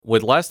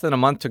With less than a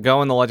month to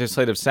go in the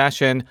legislative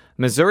session,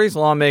 Missouri's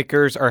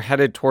lawmakers are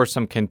headed towards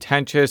some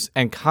contentious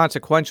and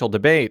consequential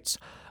debates.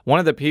 One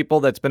of the people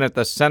that's been at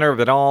the center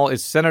of it all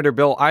is Senator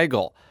Bill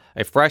Eigel,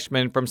 a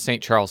freshman from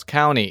St. Charles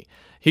County.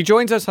 He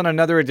joins us on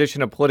another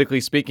edition of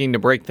Politically Speaking to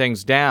break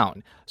things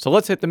down. So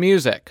let's hit the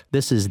music.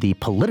 This is the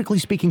Politically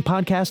Speaking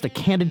podcast, a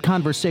candid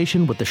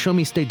conversation with the Show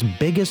Me State's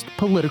biggest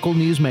political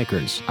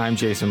newsmakers. I'm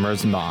Jason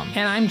Rosenbaum.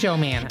 And I'm Joe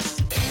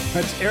Mannies.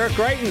 That's Eric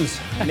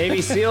Greitens,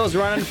 Navy SEALs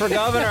running for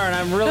governor, and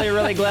I'm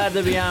really glad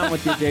to be on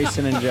with you,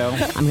 Jason and Joe.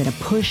 I'm going to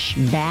push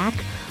back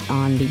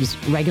on these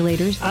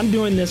regulators. I'm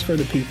doing this for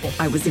the people.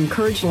 I was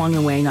encouraged along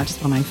the way, not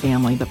just by my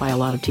family, but by a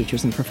lot of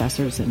teachers and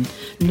professors, and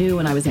knew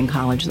when I was in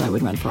college that I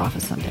would run for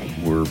office someday.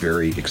 We're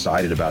very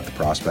excited about the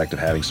prospect of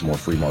having some more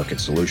free market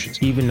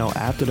solutions. Even though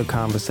after the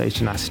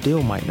conversation, I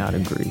still might not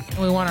agree.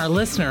 We want our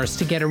listeners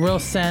to get a real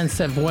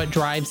sense of what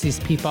drives these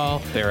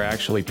people. They're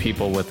actually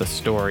people with a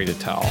story to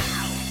tell.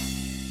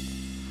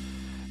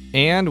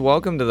 And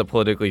welcome to the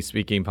Politically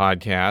Speaking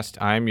podcast.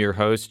 I'm your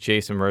host,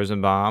 Jason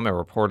Rosenbaum, a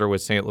reporter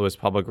with St. Louis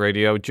Public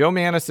Radio. Joe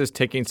Mannies is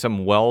taking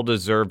some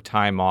well-deserved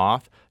time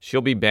off.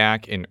 She'll be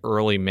back in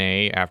early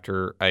May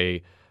after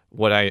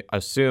what I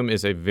assume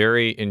is a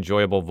very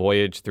enjoyable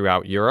voyage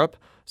throughout Europe.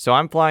 So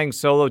I'm flying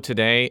solo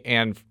today,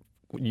 and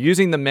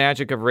using the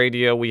magic of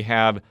radio, we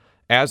have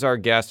as our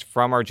guest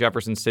from our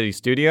Jefferson City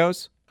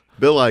studios,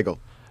 Bill Eigel,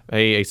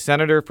 a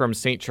senator from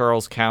St.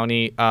 Charles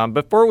County.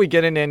 Before we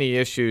get into any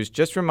issues,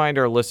 just remind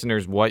our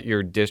listeners what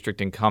your district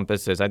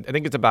encompasses. I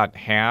think it's about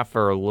half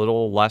or a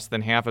little less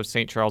than half of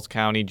St. Charles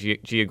County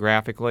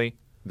geographically.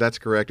 That's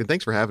correct. And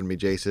thanks for having me,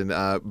 Jason.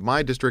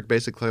 My district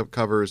basically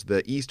covers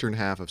the eastern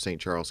half of St.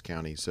 Charles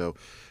County. So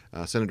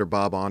Senator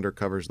Bob Onder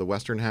covers the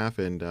western half,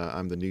 and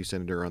I'm the new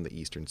senator on the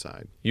eastern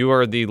side. You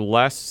are the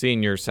less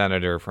senior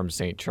senator from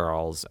St.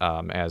 Charles,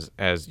 as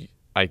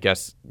I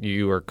guess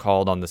you were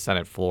called on the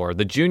Senate floor.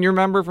 The junior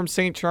member from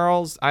St.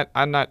 Charles,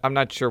 I'm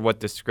not sure what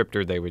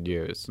descriptor they would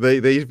use.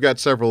 They've got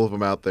several of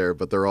them out there,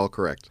 but they're all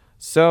correct.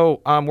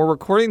 So we're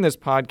recording this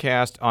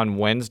podcast on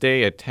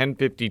Wednesday at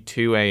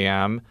 10:52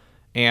 a.m.,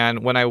 and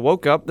when I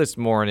woke up this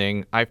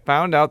morning, I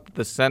found out that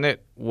the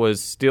Senate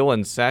was still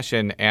in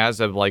session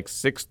as of like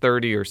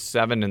 6:30 or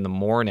 7 in the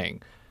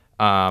morning,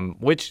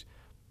 which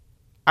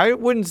I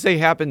wouldn't say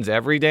happens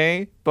every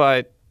day,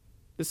 but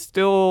it's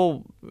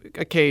still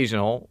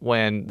occasional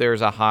when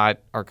there's a hot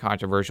or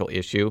controversial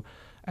issue.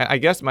 I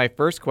guess my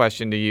first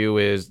question to you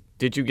is,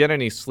 did you get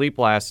any sleep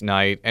last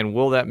night, and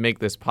will that make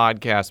this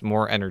podcast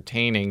more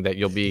entertaining, that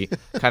you'll be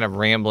kind of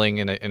rambling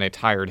in a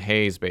tired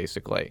haze,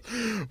 basically?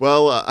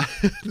 Well,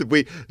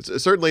 we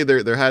certainly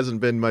there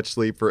hasn't been much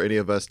sleep for any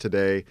of us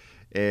today,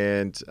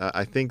 and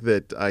I think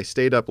that I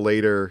stayed up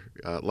later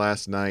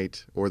last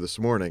night, or this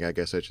morning, I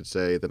guess I should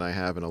say, than I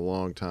have in a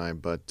long time.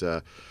 But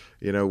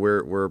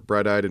we're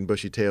bright-eyed and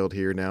bushy-tailed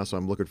here now, so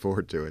I'm looking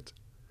forward to it.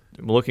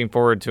 I'm looking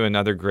forward to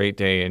another great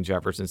day in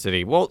Jefferson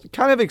City. Well,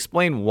 kind of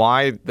explain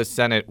why the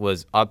Senate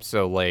was up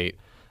so late.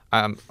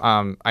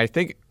 I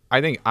think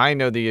I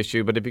know the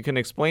issue, but if you can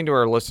explain to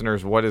our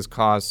listeners what has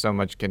caused so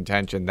much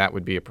contention, that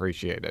would be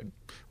appreciated.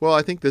 Well,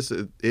 I think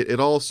it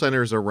all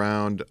centers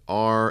around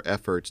our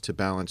efforts to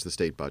balance the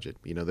state budget.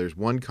 There's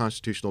one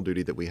constitutional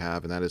duty that we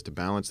have, and that is to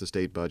balance the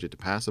state budget, to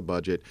pass a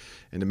budget,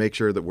 and to make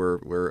sure that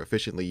we're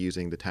efficiently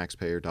using the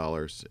taxpayer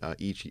dollars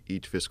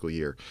each fiscal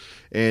year.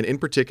 And in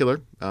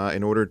particular,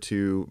 in order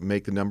to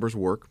make the numbers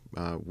work,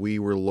 we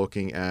were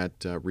looking at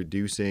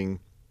reducing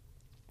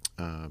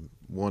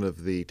one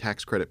of the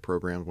tax credit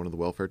programs, one of the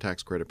welfare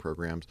tax credit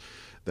programs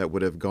that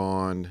would have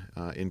gone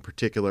in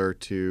particular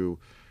to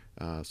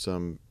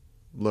some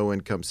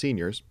low-income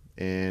seniors,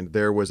 and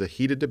there was a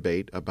heated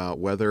debate about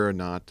whether or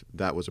not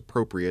that was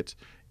appropriate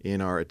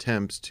in our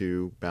attempts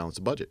to balance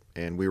the budget.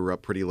 And we were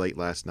up pretty late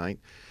last night.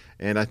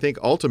 And I think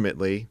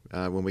ultimately,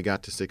 when we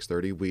got to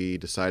 6:30, we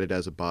decided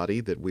as a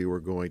body that we were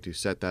going to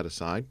set that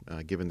aside,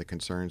 given the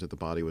concerns that the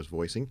body was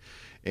voicing,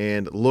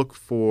 and look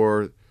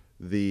for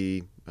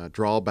the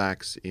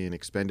drawbacks in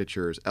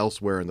expenditures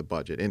elsewhere in the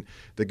budget. And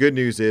the good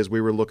news is we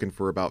were looking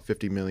for about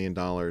 $50 million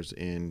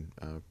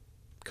in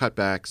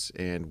cutbacks,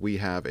 and we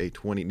have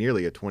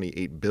nearly a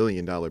 $28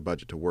 billion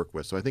budget to work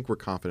with. So I think we're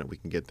confident we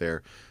can get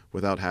there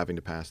without having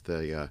to pass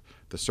the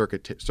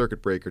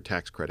circuit breaker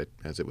tax credit,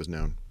 as it was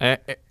known.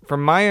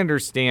 From my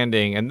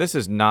understanding, and this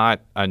is not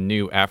a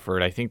new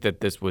effort, I think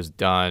that this was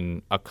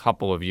done a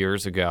couple of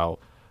years ago.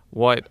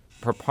 What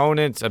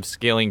proponents of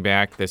scaling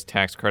back this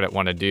tax credit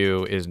want to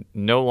do is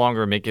no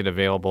longer make it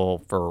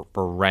available for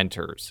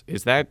renters.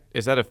 Is that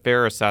a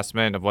fair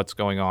assessment of what's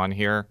going on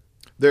here?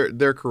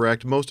 They're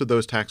correct. Most of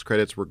those tax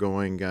credits were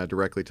going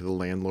directly to the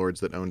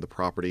landlords that owned the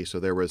property. So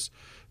there was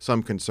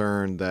some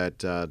concern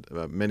that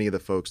many of the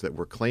folks that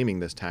were claiming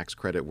this tax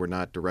credit were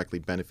not directly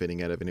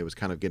benefiting out of it, and it was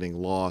kind of getting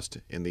lost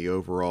in the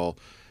overall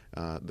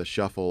the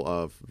shuffle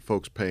of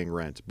folks paying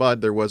rent.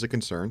 But there was a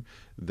concern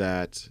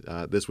that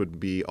this would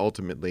be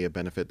ultimately a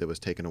benefit that was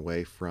taken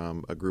away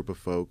from a group of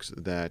folks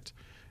that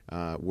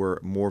we're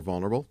more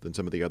vulnerable than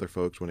some of the other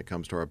folks when it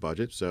comes to our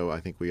budget. So I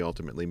think we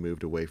ultimately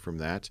moved away from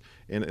that.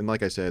 And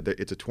like I said,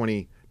 it's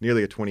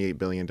nearly a $28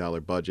 billion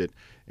budget,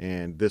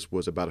 and this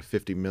was about a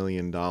 $50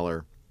 million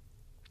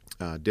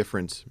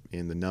difference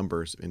in the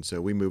numbers, and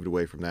so we moved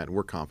away from that, and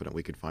we're confident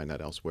we could find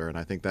that elsewhere. And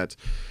I think that's,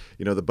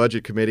 the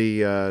budget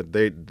committee.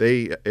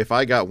 They if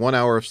I got 1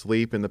 hour of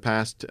sleep in the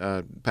past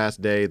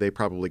day, they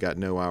probably got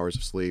no hours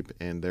of sleep,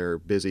 and they're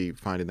busy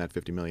finding that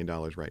 $50 million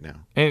right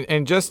now.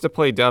 And just to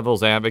play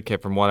devil's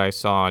advocate, from what I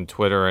saw on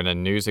Twitter and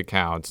in news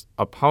accounts,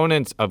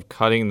 opponents of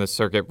cutting the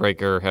circuit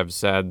breaker have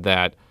said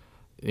that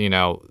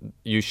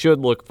you should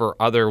look for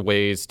other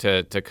ways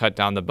to cut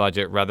down the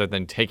budget rather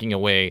than taking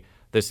away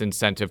this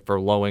incentive for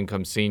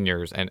low-income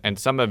seniors. And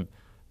some have,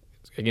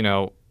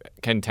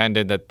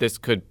 contended that this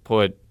could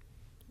put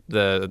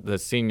the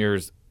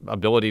seniors'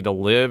 ability to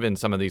live in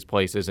some of these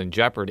places in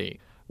jeopardy.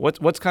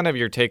 What's kind of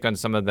your take on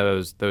some of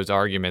those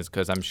arguments?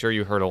 Because I'm sure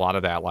you heard a lot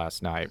of that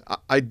last night.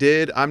 I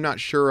did. I'm not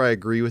sure I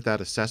agree with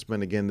that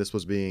assessment. Again, this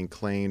was being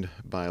claimed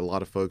by a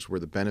lot of folks where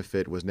the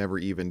benefit was never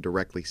even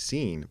directly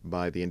seen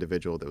by the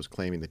individual that was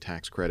claiming the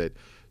tax credit.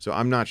 So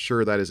I'm not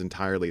sure that is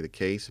entirely the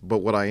case. But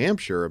what I am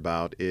sure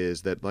about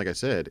is that, like I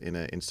said,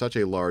 in such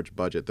a large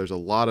budget, there's a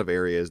lot of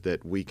areas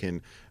that we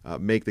can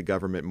make the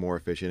government more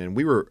efficient. And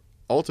we were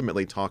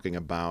ultimately talking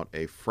about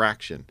a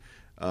fraction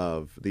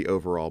of the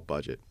overall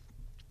budget.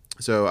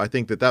 So I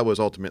think that was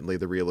ultimately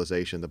the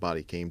realization the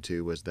body came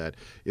to, was that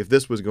if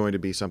this was going to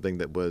be something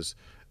that was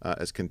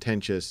as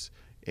contentious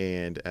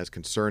and as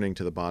concerning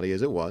to the body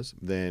as it was,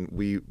 then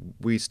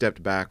we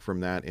stepped back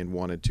from that and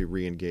wanted to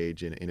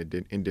re-engage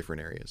in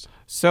different areas.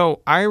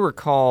 So I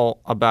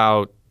recall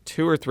about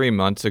 2 or 3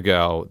 months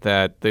ago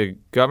that the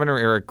Governor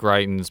Eric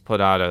Greitens put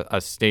out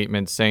a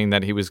statement saying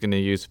that he was going to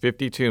use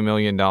 $52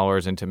 million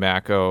in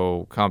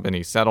tobacco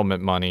company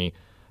settlement money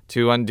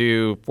to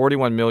undo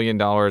 $41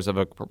 million of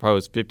a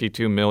proposed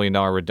 $52 million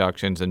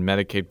reductions in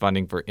Medicaid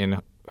funding for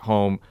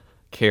in-home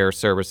care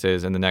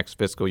services in the next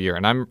fiscal year.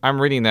 And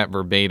I'm reading that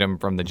verbatim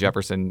from the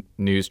Jefferson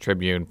News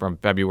Tribune from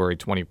February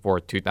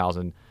 24th,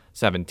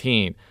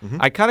 2017.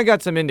 I kind of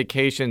got some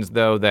indications,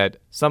 though, that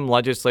some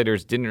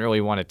legislators didn't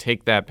really want to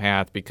take that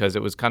path because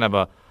it was kind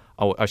of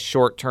a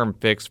short-term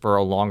fix for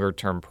a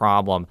longer-term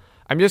problem.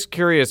 I'm just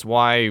curious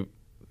why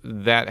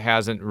that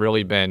hasn't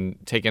really been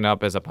taken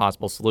up as a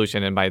possible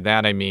solution. And by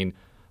that, I mean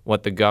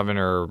what the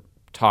governor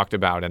talked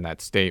about in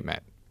that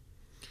statement.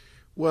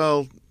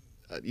 Well,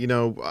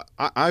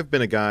 I've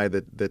been a guy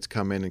that's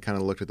come in and kind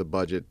of looked at the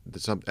budget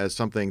as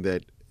something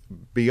that,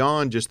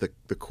 beyond just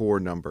the core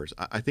numbers,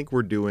 I think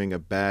we're doing a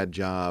bad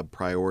job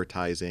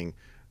prioritizing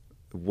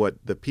what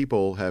the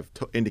people have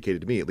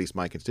indicated to me, at least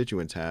my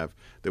constituents have,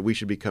 that we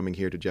should be coming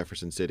here to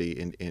Jefferson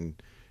City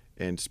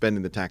and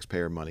spending the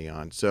taxpayer money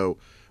on. So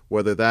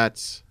whether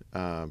that's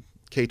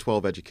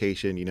K-12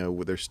 education,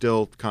 there's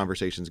still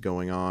conversations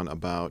going on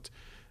about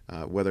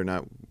whether or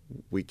not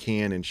we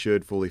can and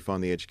should fully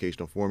fund the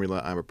educational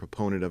formula. I'm a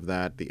proponent of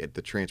that.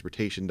 The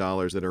transportation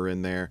dollars that are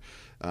in there,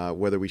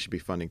 whether we should be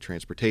funding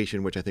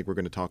transportation, which I think we're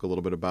going to talk a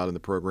little bit about in the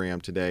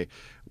program today.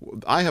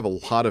 I have a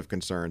lot of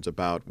concerns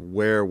about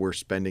where we're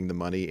spending the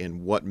money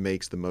and what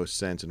makes the most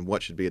sense and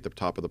what should be at the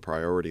top of the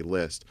priority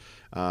list.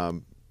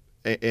 And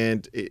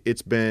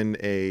it's been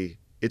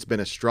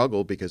a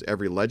struggle because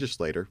every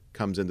legislator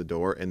comes in the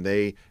door and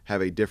they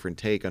have a different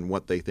take on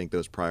what they think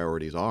those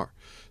priorities are.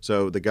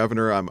 So the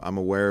governor, I'm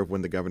aware of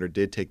when the governor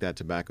did take that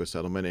tobacco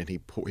settlement and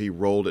he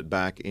rolled it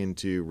back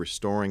into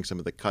restoring some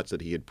of the cuts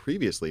that he had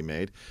previously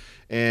made.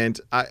 And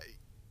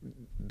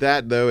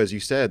that, though, as you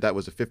said, that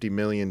was a $50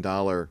 million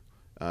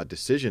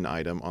decision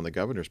item on the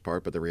governor's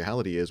part, but the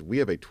reality is we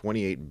have a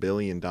 $28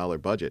 billion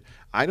budget.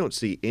 I don't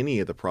see any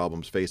of the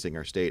problems facing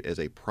our state as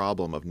a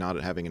problem of not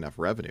having enough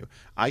revenue.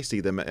 I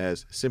see them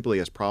as simply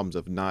as problems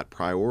of not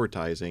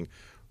prioritizing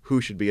who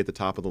should be at the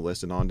top of the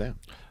list and on down.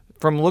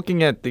 From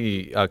looking at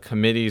the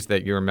committees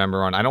that you're a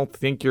member on, I don't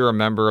think you're a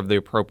member of the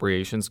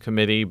Appropriations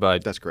Committee,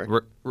 but that's correct.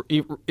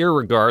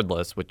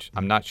 Irregardless, which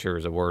I'm not sure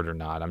is a word or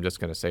not, I'm just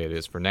going to say it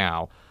is for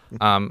now.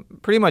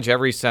 Pretty much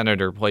every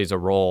senator plays a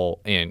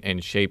role in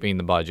shaping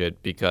the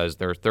budget because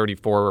there are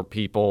 34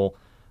 people,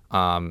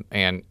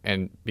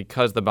 and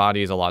because the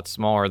body is a lot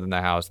smaller than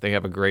the House, they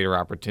have a greater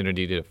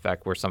opportunity to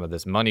affect where some of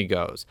this money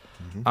goes.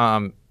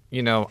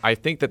 I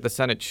think that the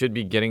Senate should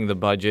be getting the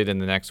budget in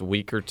the next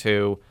week or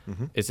two.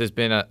 This has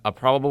been a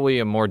probably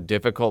a more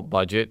difficult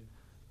budget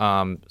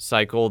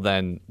cycle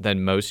than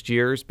most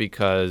years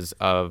because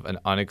of an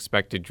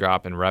unexpected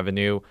drop in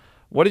revenue.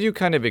 What are you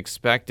kind of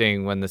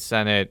expecting when the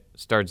Senate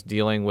starts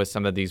dealing with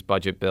some of these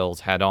budget bills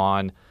head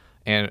on?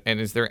 And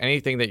is there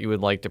anything that you would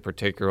like to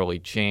particularly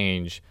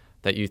change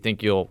that you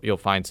think you'll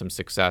find some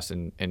success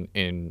in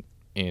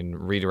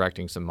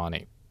redirecting some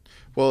money?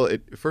 Well,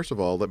 first of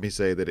all, let me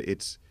say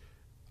that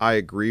I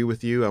agree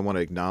with you. I want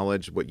to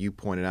acknowledge what you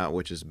pointed out,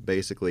 which is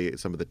basically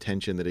some of the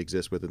tension that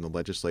exists within the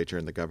legislature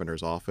and the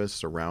governor's office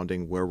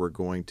surrounding where we're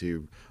going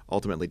to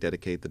ultimately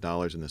dedicate the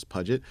dollars in this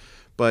budget.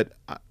 But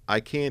I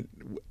can't.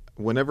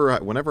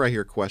 Whenever I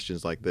hear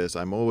questions like this,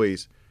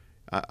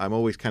 I'm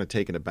always kind of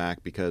taken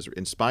aback because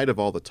in spite of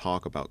all the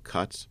talk about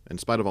cuts, in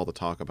spite of all the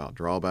talk about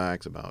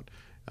drawbacks, about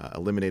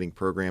eliminating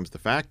programs, the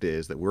fact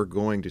is that we're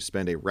going to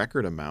spend a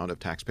record amount of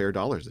taxpayer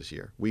dollars this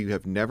year. We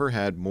have never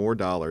had more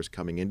dollars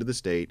coming into the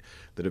state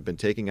that have been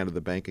taken out of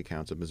the bank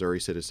accounts of Missouri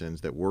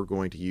citizens that we're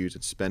going to use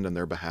and spend on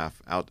their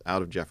behalf out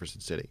of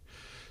Jefferson City.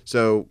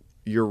 So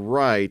you're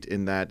right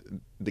in that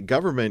the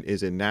government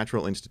is a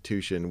natural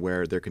institution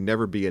where there can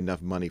never be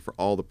enough money for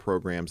all the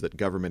programs that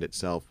government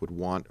itself would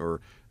want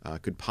or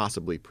could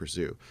possibly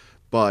pursue.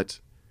 But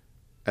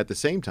at the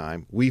same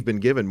time, we've been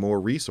given more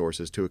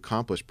resources to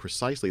accomplish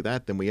precisely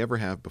that than we ever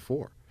have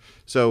before.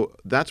 So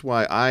that's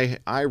why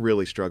I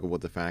really struggle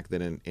with the fact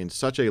that in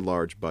such a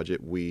large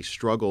budget, we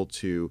struggle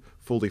to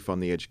fully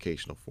fund the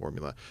educational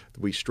formula.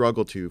 We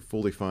struggle to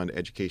fully fund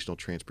educational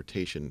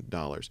transportation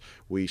dollars.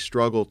 We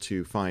struggle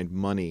to find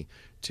money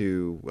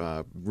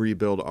to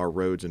rebuild our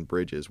roads and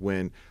bridges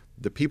when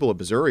the people of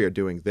Missouri are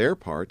doing their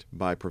part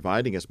by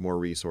providing us more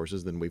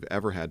resources than we've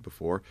ever had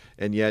before,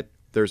 and yet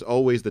there's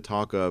always the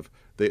talk of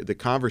the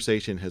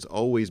conversation has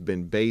always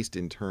been based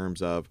in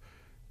terms of,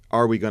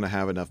 are we going to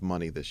have enough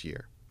money this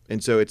year?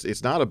 And so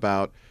it's not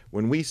about,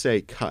 when we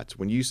say cuts,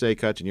 when you say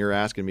cuts and you're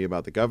asking me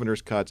about the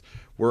governor's cuts,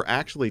 we're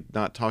actually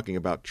not talking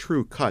about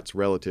true cuts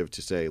relative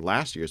to, say,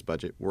 last year's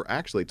budget. We're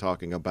actually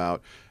talking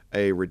about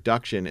a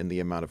reduction in the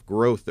amount of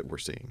growth that we're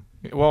seeing.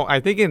 Well, I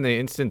think in the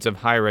instance of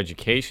higher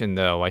education,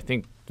 though, I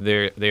think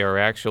they are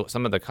actually,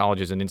 some of the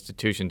colleges and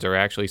institutions are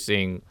actually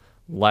seeing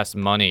less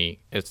money,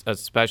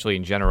 especially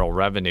in general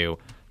revenue,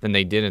 than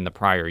they did in the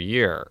prior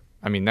year.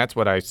 I mean, that's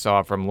what I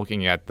saw from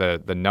looking at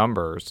the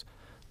numbers.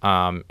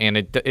 And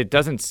it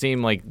doesn't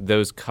seem like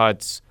those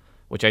cuts,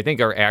 which I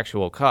think are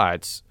actual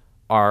cuts,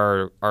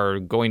 are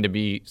going to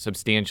be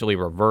substantially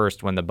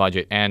reversed when the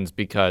budget ends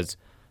because,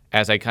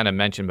 as I kind of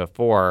mentioned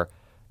before,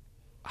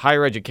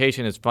 higher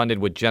education is funded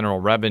with general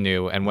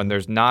revenue, and when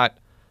there's not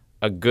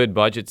a good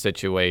budget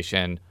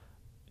situation,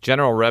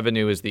 general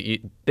revenue is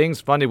things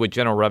funded with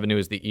general revenue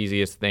is the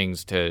easiest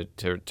things to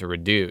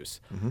reduce.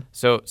 Mm-hmm.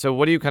 So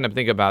what do you kind of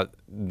think about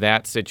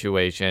that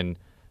situation,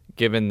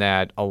 given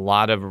that a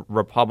lot of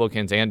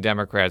Republicans and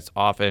Democrats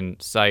often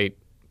cite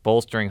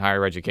bolstering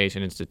higher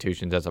education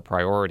institutions as a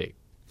priority?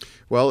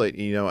 Well,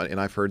 and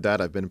I've heard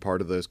that. I've been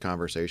part of those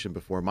conversations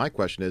before. My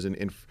question is,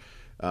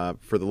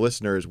 for the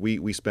listeners,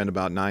 we spend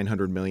about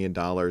 $900 million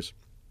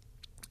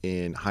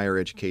in higher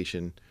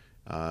education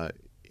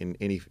in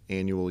any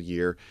annual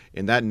year.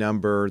 And that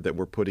number that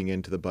we're putting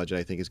into the budget,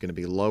 I think, is going to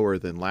be lower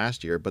than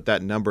last year. But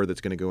that number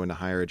that's going to go into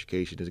higher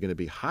education is going to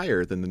be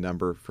higher than the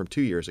number from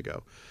 2 years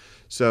ago.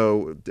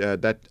 So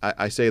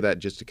I say that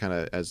just to kind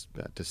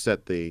of to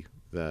set the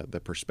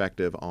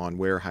perspective on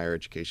where higher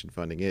education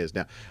funding is.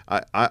 Now,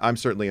 I'm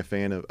certainly a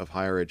fan of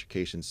higher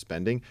education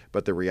spending,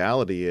 but the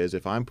reality is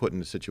if I'm put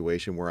in a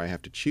situation where I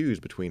have to choose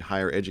between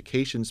higher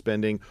education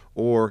spending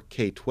or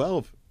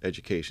K-12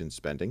 education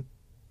spending,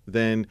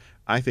 then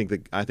I think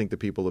the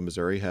people of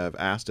Missouri have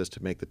asked us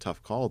to make the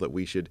tough call that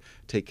we should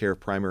take care of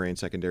primary and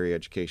secondary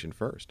education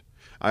first.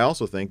 I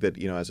also think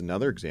that, as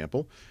another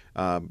example,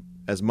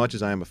 as much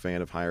as I am a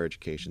fan of higher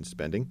education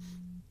spending,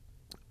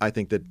 I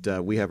think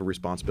that we have a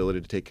responsibility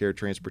to take care of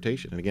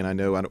transportation. And again, I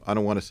know I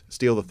don't want to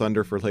steal the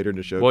thunder for later in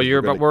the show. Well,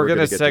 we're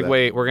going to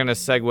segue. We're going to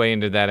segue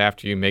into that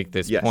after you make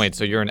this point.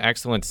 So you're an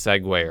excellent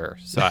seguer.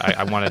 So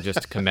I want to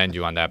just commend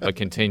you on that. But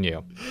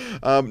continue.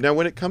 Now,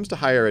 when it comes to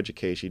higher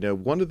education,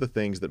 one of the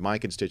things that my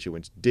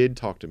constituents did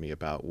talk to me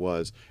about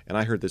was, and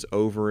I heard this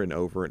over and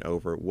over and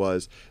over,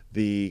 was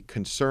the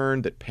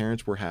concern that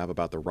parents were have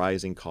about the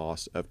rising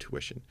costs of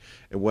tuition.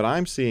 And what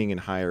I'm seeing in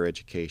higher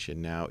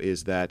education now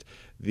is that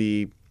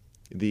the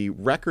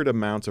record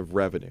amounts of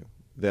revenue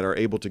that are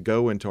able to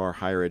go into our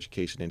higher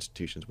education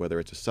institutions, whether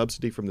it's a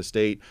subsidy from the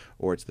state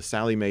or it's the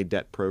Sallie Mae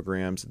debt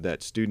programs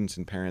that students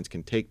and parents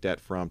can take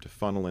debt from to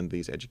funnel into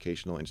these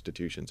educational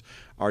institutions,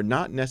 are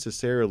not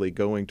necessarily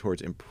going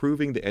towards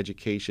improving the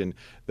education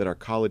that our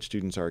college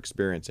students are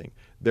experiencing.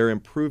 They're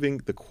improving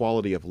the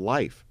quality of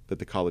life that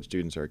the college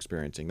students are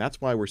experiencing.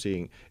 That's why we're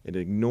seeing an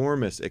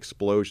enormous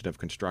explosion of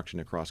construction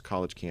across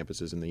college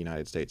campuses in the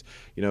United States.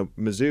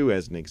 Mizzou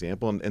as an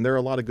example, and there are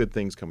a lot of good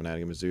things coming out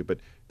of Mizzou, but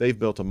they've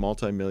built a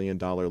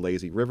multi-million-dollar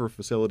lazy river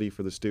facility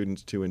for the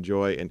students to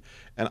enjoy. And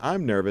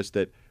I'm nervous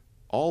that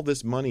all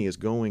this money is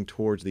going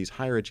towards these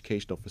higher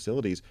educational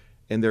facilities,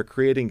 and they're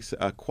creating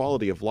a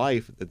quality of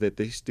life that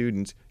these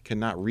students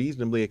cannot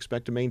reasonably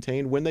expect to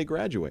maintain when they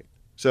graduate.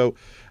 So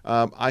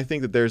I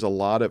think that there's a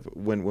lot of,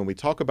 when we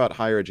talk about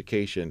higher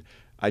education,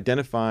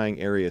 identifying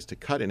areas to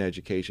cut in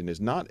education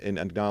is not an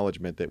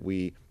acknowledgement that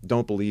we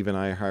don't believe in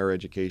higher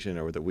education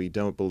or that we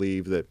don't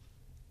believe that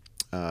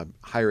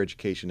higher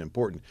education is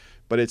important,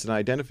 but it's an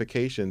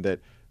identification that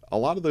a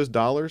lot of those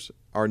dollars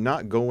are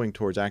not going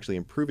towards actually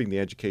improving the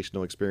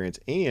educational experience.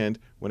 And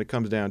when it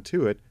comes down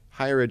to it,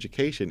 higher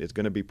education is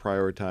going to be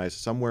prioritized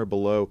somewhere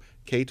below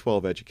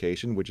K-12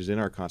 education, which is in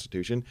our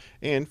Constitution.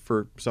 And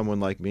for someone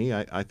like me,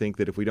 I think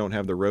that if we don't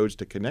have the roads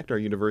to connect our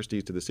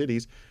universities to the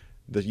cities,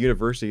 the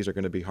universities are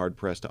going to be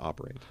hard-pressed to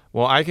operate.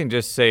 Well, I can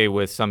just say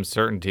with some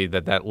certainty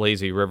that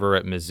lazy river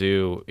at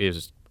Mizzou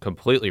is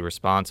completely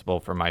responsible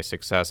for my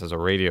success as a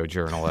radio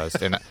journalist.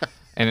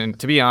 And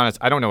to be honest,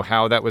 I don't know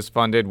how that was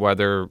funded,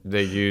 whether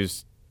they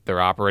used their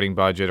operating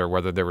budget or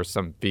whether there were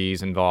some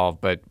fees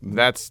involved, but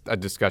that's a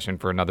discussion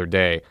for another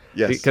day.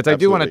 Yes, because I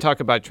do want to talk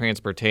about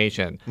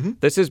transportation. Mm-hmm.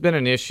 This has been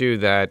an issue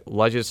that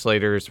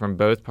legislators from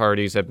both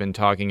parties have been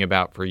talking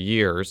about for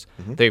years.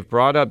 Mm-hmm. They've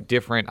brought up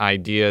different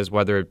ideas,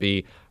 whether it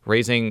be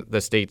raising the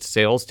state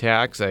sales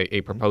tax, a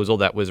proposal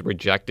that was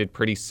rejected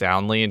pretty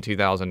soundly in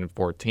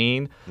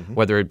 2014,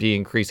 whether it be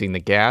increasing the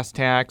gas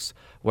tax,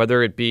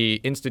 whether it be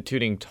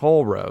instituting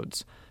toll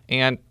roads.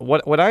 And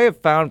what I have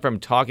found from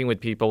talking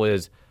with people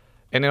is,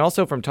 and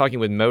also from talking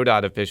with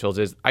MoDOT officials,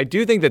 is I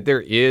do think that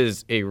there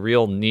is a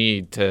real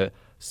need to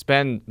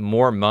spend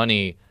more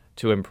money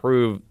to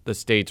improve the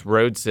state's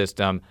road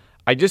system.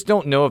 I just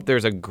don't know if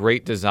there's a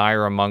great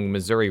desire among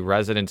Missouri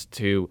residents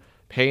to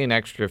pay an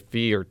extra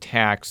fee or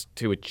tax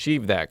to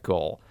achieve that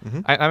goal.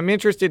 Mm-hmm. I'm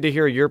interested to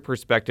hear your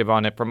perspective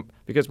on it,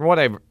 because from what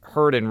I've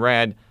heard and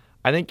read,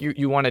 I think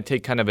you want to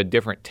take kind of a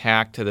different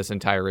tack to this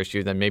entire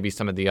issue than maybe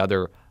some of the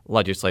other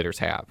legislators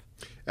have.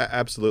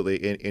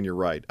 Absolutely, and you're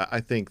right. I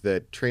think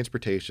that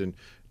transportation,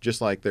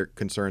 just like their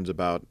concerns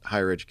about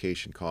higher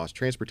education costs,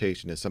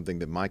 transportation is something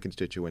that my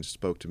constituents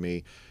spoke to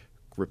me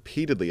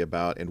repeatedly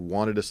about and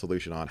wanted a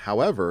solution on.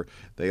 However,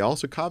 they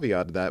also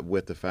caveated that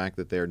with the fact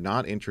that they're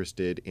not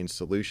interested in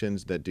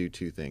solutions that do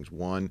two things.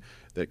 One,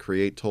 that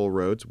create toll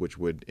roads, which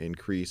would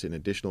increase an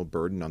additional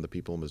burden on the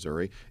people of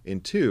Missouri.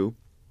 And two,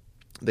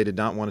 they did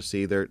not want to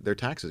see their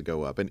taxes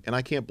go up. And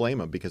I can't blame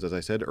them, because as I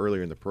said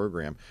earlier in the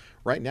program,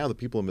 right now the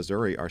people of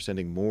Missouri are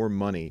sending more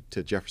money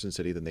to Jefferson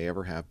City than they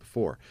ever have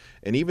before.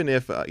 And even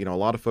if, a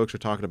lot of folks are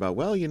talking about,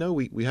 well,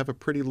 we have a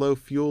pretty low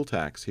fuel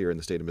tax here in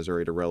the state of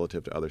Missouri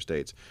relative to other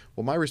states.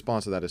 Well, my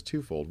response to that is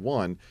twofold.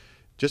 One,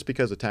 just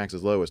because the tax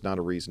is low is not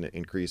a reason to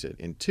increase it.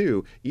 And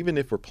two, even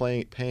if we're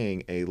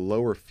paying a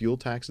lower fuel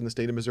tax in the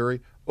state of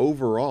Missouri,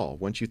 overall,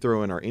 once you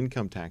throw in our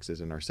income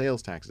taxes and our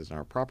sales taxes and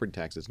our property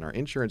taxes and our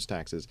insurance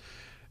taxes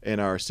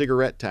and our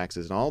cigarette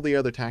taxes and all the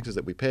other taxes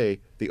that we pay,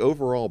 the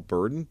overall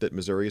burden that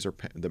Missourians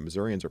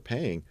are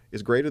paying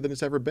is greater than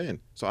it's ever been.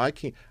 So I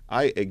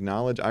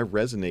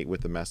resonate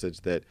with the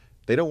message that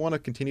they don't want to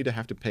continue to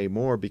have to pay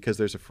more, because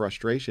there's a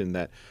frustration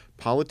that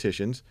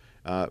politicians,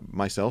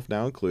 myself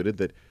now included,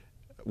 that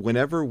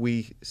whenever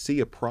we see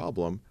a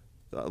problem,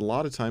 a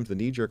lot of times the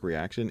knee-jerk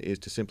reaction is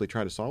to simply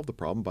try to solve the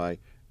problem by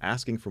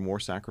asking for more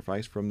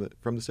sacrifice from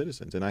the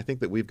citizens. And I think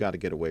that we've got to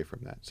get away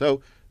from that.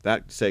 So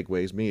that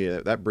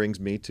that brings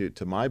me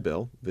to my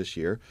bill this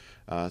year,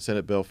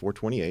 Senate Bill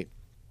 428,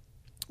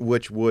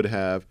 which would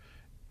have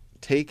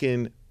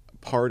taken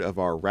part of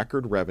our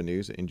record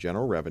revenues in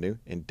general revenue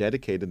and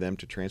dedicated them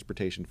to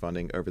transportation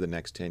funding over the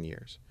next 10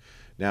 years.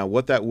 Now,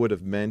 what that would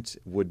have meant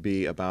would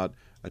be about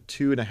a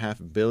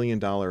 $2.5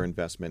 billion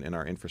investment in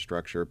our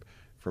infrastructure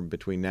from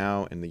between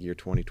now and the year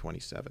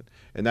 2027.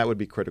 And that would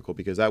be critical,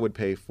 because that would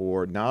pay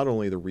for not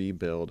only the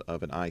rebuild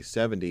of an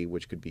I-70,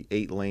 which could be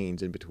 8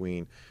 lanes in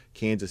between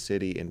Kansas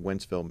City and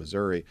Wentzville,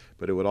 Missouri,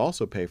 but it would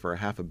also pay for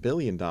 $500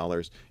 million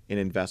in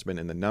investment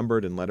in the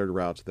numbered and lettered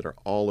routes that are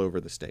all over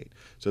the state.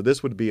 So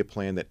this would be a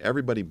plan that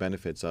everybody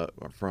benefits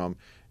from.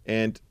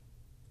 And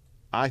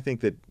I think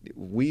that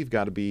we've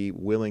got to be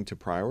willing to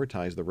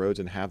prioritize the roads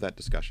and have that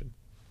discussion.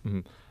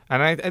 Mm-hmm.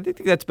 And I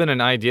think that's been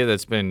an idea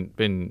that's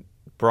been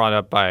brought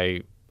up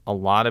by a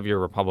lot of your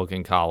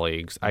Republican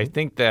colleagues. I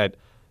think that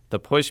the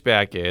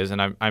pushback is,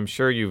 and I'm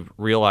sure you've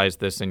realized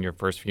this in your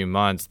first few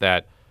months,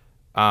 that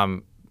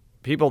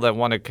people that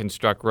want to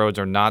construct roads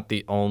are not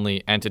the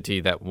only entity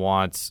that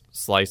wants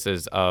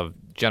slices of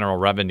general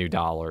revenue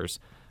dollars.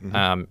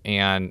 Mm-hmm.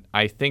 And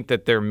I think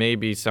that there may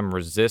be some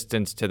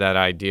resistance to that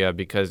idea,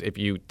 because if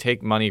you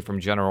take money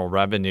from general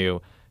revenue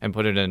and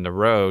put it into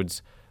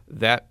roads,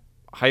 that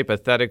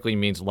hypothetically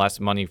means less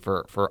money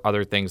for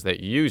other things that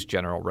use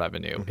general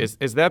revenue.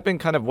 Mm-hmm. Is that been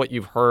kind of what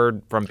you've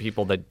heard from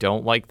people that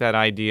don't like that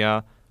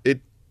idea?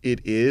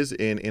 It is,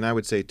 and I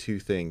would say two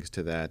things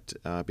to that,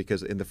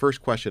 because in the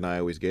first question I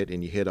always get,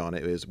 and you hit on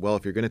it, is, well,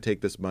 if you're going to take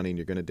this money and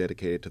you're going to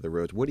dedicate it to the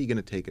roads, what are you going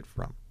to take it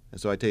from? And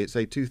so I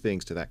say two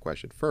things to that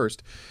question.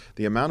 First,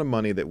 the amount of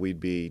money that we'd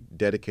be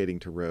dedicating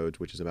to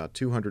roads, which is about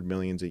 $200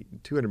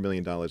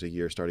 million a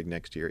year starting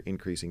next year,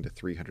 increasing to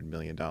 $300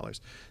 million.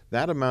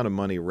 That amount of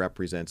money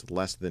represents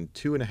less than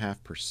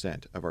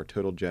 2.5% of our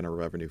total general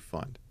revenue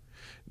fund.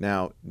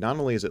 Now, not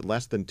only is it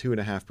less than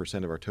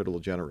 2.5% of our total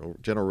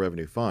general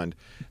revenue fund,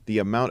 the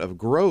amount of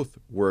growth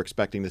we're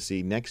expecting to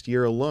see next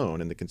year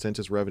alone in the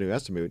consensus revenue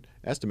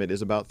estimate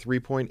is about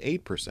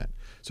 3.8%.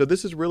 So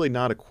this is really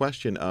not a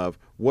question of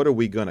what are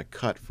we going to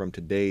cut from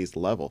today's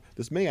level.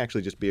 This may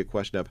actually just be a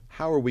question of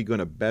how are we going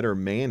to better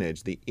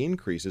manage the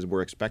increases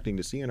we're expecting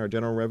to see in our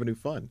general revenue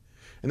fund.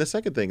 And the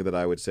second thing that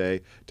I would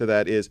say to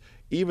that is,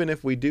 even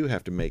if we do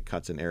have to make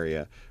cuts in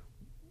area,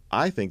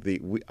 I think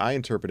I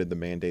interpreted the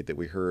mandate that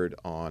we heard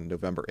on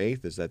November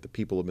 8th is that the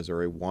people of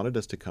Missouri wanted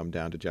us to come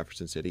down to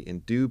Jefferson City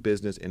and do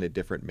business in a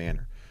different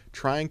manner.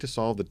 Trying to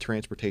solve the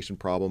transportation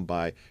problem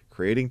by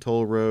creating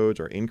toll roads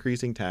or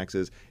increasing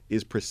taxes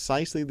is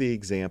precisely the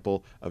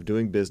example of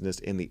doing business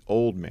in the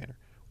old manner.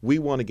 We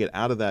want to get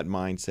out of that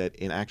mindset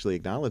and actually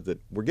acknowledge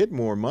that we're getting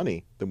more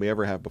money than we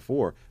ever have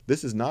before.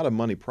 This is not a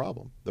money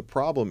problem. The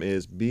problem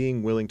is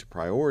being willing to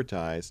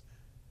prioritize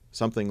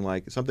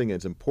something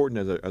as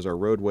important as our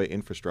roadway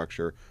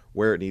infrastructure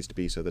where it needs to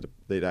be so that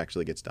it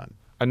actually gets done.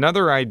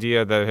 Another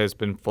idea that has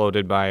been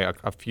floated by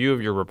a few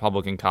of your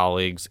Republican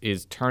colleagues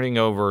is turning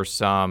over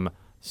some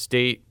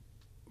state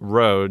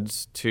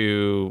roads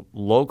to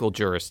local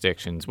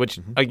jurisdictions, which,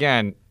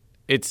 again,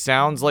 it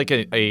sounds like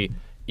a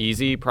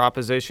easy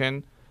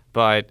proposition,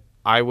 but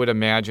I would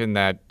imagine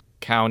that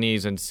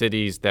counties and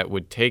cities that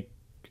would take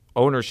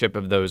ownership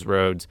of those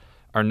roads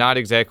are not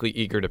exactly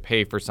eager to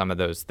pay for some of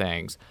those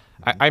things.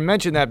 I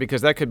mention that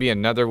because that could be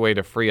another way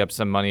to free up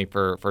some money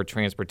for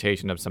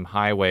transportation of some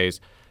highways.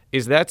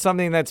 Is that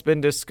something that's been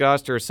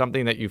discussed or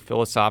something that you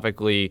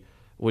philosophically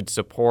would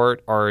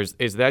support, or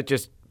is that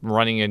just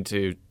running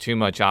into too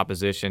much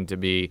opposition to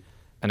be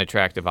an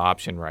attractive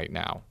option right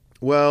now?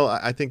 Well,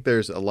 I think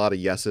there's a lot of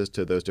yeses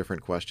to those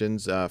different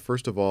questions.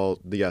 First of all,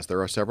 yes,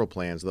 there are several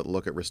plans that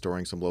look at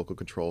restoring some local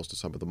controls to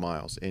some of the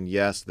miles. And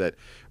yes, that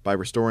by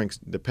restoring,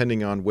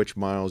 depending on which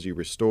miles you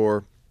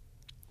restore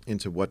and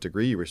to what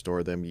degree you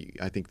restore them,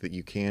 I think that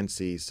you can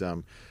see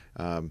some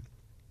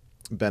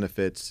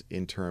benefits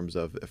in terms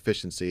of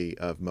efficiency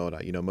of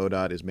MoDOT. You know,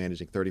 MoDOT is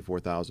managing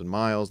 34,000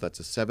 miles. That's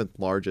the seventh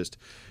largest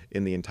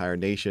in the entire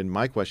nation.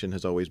 My question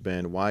has always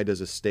been, why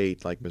does a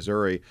state like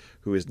Missouri,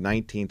 who is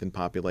 19th in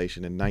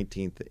population and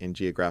 19th in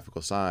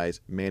geographical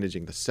size,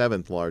 managing the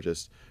seventh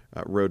largest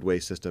roadway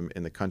system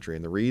in the country?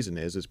 And the reason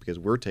is because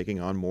we're taking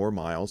on more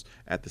miles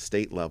at the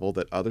state level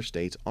that other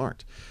states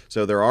aren't.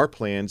 So there are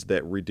plans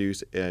that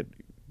reduce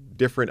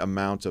different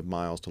amounts of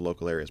miles to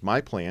local areas.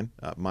 My plan,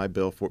 my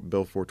Bill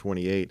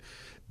 428,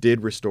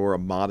 did restore a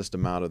modest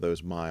amount of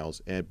those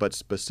miles, but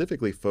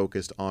specifically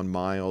focused on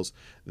miles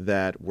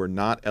that were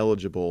not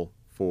eligible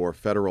for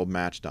federal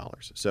match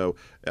dollars. So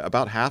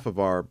about half of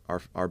our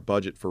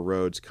budget for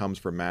roads comes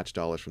from match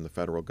dollars from the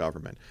federal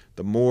government.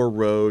 The more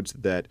roads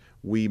that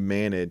we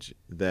manage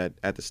that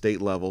at the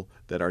state level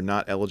that are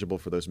not eligible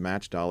for those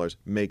match dollars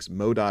makes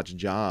MoDOT's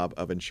job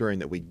of ensuring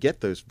that we get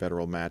those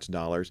federal match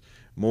dollars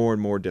more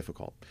and more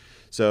difficult.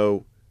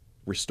 So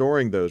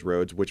restoring those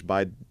roads, which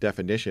by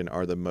definition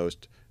are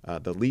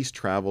the least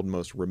traveled,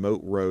 most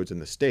remote roads in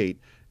the state,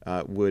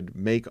 would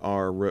make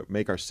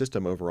our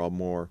system overall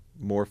more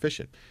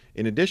efficient.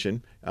 In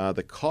addition,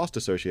 the cost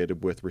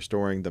associated with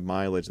restoring the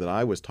mileage that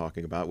I was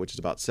talking about, which is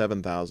about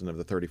 7,000 of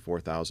the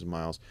 34,000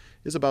 miles,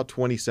 is about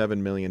 $27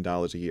 million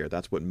a year.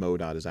 That's what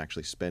MoDOT is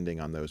actually spending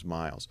on those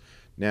miles.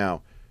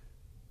 Now,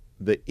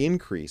 the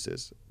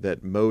increases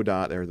that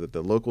MoDOT or that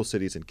the local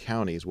cities and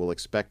counties will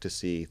expect to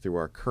see through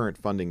our current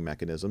funding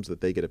mechanisms that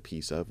they get a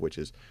piece of, which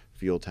is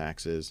fuel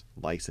taxes,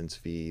 license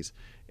fees,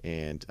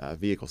 and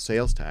vehicle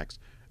sales tax,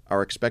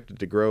 are expected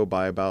to grow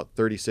by about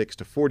 $36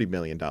 to $40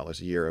 million a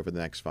year over the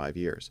next 5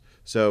 years.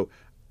 So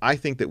I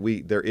think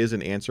that there is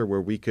an answer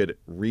where we could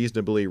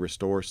reasonably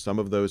restore some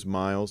of those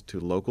miles to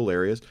local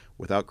areas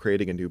without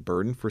creating a new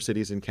burden for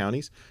cities and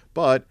counties.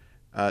 But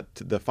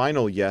the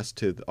final yes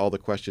to all the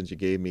questions you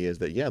gave me is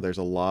that, yeah, there's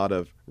a lot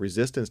of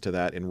resistance to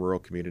that in rural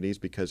communities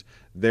because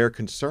they're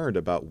concerned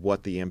about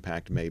what the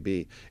impact may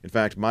be. In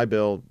fact, my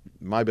bill,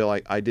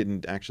 I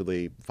didn't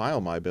actually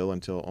file my bill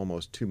until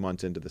almost 2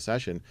 months into the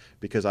session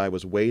because I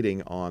was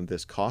waiting on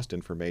this cost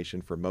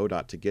information for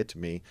MoDOT to get to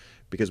me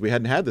because we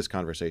hadn't had this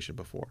conversation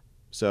before.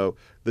 So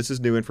this is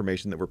new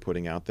information that we're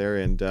putting out there,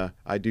 and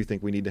I do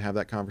think we need to have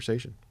that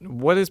conversation.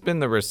 What has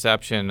been the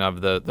reception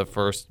of the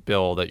first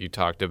bill that you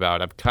talked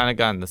about? I've kind of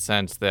gotten the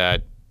sense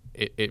that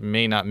it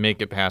may not make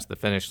it past the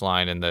finish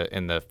line in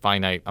the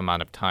finite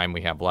amount of time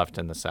we have left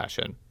in the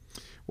session.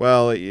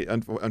 Well,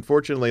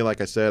 unfortunately,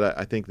 like I said,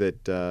 I think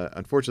that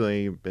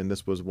unfortunately, and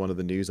this was one of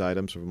the news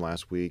items from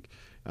last week,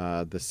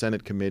 the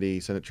Senate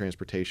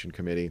Transportation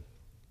Committee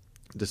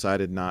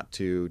decided not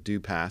to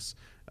pass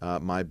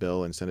my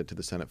bill and send it to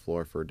the Senate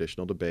floor for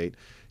additional debate.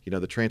 You know,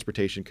 the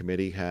Transportation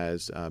Committee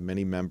has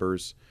many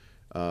members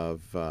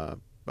of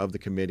the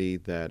committee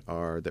that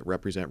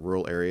represent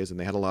rural areas, and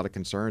they had a lot of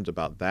concerns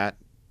about that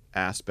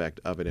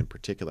aspect of it in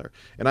particular.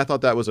 And I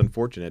thought that was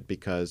unfortunate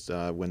because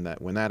when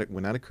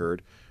that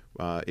occurred,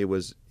 it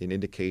was an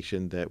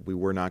indication that we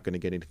were not going to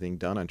get anything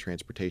done on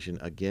transportation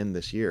again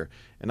this year.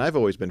 And I've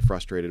always been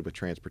frustrated with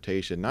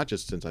transportation, not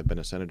just since I've been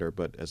a senator,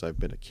 but as I've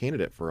been a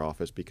candidate for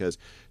office, because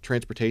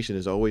transportation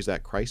is always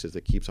that crisis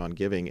that keeps on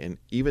giving. And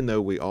even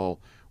though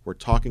we're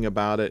talking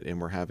about it and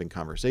we're having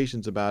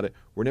conversations about it,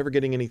 we're never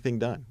getting anything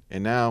done.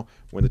 And now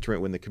when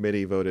the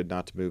committee voted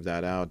not to move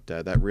that out,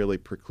 that really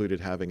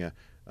precluded having a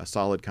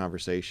solid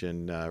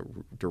conversation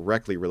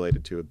directly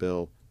related to a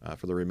bill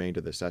for the remainder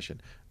of the session.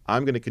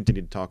 I'm going to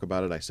continue to talk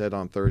about it. I said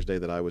on Thursday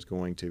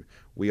that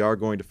we are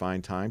going to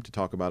find time to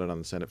talk about it on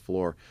the Senate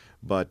floor,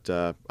 but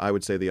I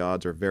would say the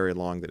odds are very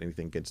long that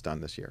anything gets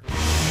done this year.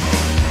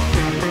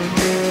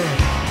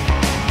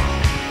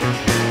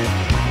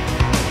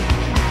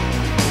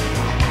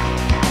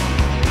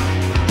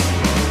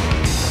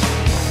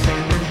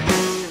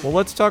 Well,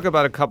 let's talk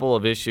about a couple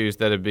of issues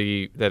that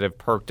have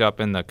perked up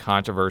in the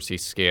controversy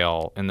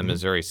scale in the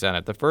Missouri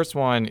Senate. The first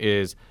one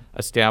is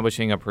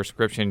establishing a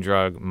prescription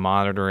drug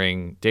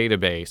monitoring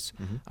database.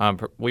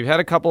 We've had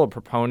a couple of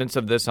proponents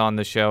of this on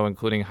the show,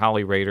 including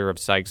Holly Rader of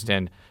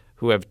Sikeston,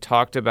 who have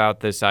talked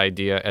about this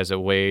idea as a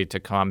way to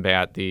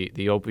combat the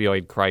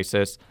opioid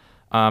crisis.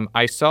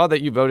 I saw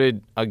that you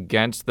voted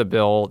against the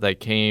bill that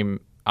came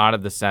out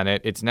of the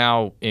Senate. It's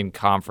now in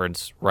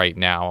conference right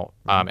now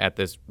at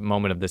this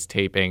moment of this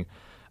taping.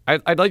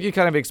 I'd like you to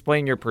kind of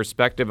explain your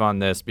perspective on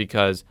this,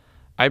 because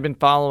I've been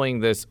following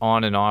this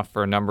on and off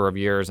for a number of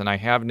years, and I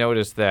have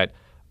noticed that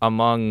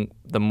among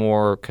the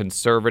more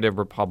conservative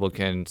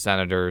Republican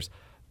senators,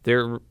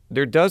 there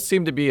does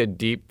seem to be a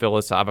deep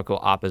philosophical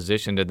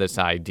opposition to this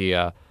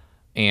idea,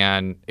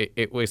 and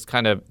it was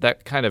kind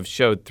of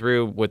showed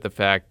through with the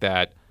fact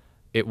that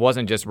it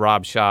wasn't just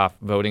Rob Schaaf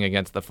voting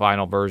against the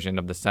final version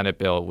of the Senate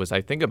bill. It was,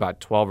 I think, about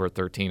 12 or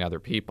 13 other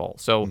people.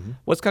 So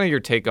what's kind of your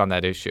take on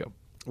that issue?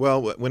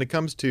 Well, when it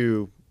comes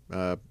to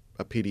a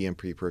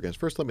PDMP programs,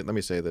 first let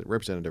me say that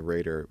Representative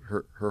Rader,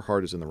 her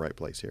heart is in the right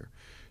place here.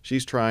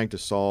 She's trying to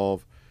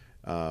solve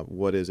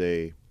what is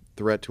a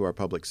threat to our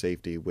public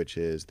safety, which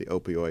is the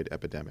opioid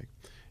epidemic.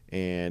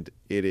 And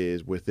it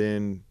is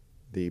within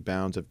the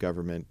bounds of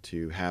government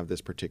to have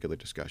this particular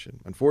discussion.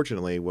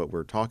 Unfortunately, what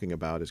we're talking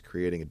about is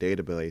creating a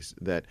database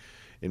that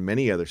in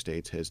many other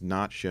states has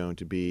not shown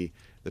to be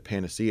the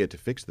panacea to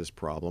fix this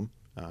problem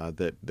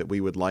that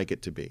we would like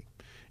it to be.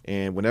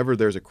 And whenever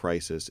there's a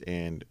crisis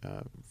and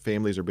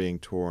families are being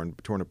torn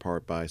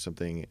apart by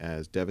something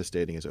as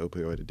devastating as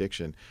opioid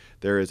addiction,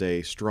 there is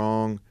a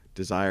strong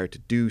desire to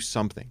do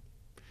something.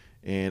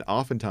 And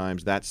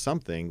oftentimes that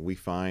something we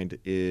find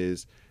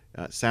is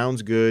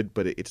sounds good,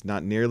 but it's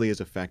not nearly as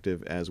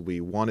effective as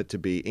we want it to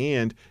be,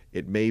 and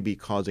it may be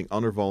causing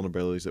other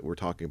vulnerabilities that we're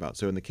talking about.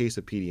 So in the case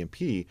of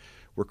PDMP,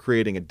 we're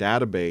creating a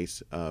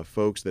database of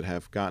folks that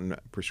have gotten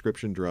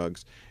prescription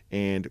drugs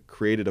and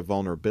created a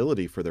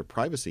vulnerability for their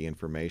privacy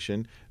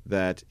information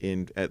that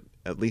in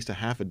at least a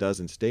half a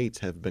dozen states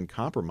have been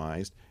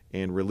compromised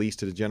and released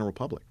to the general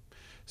public.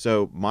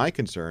 So my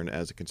concern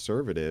as a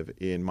conservative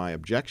in my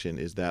objection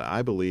is that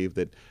I believe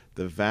that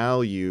the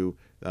value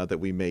that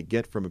we may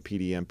get from a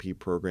PDMP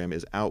program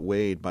is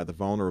outweighed by the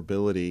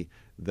vulnerability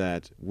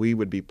that we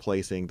would be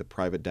placing the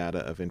private data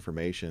of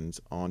information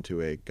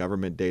onto a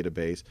government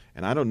database.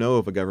 And I don't know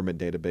of a government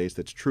database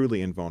that's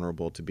truly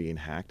invulnerable to being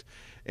hacked.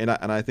 And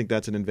I think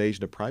that's an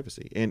invasion of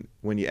privacy. And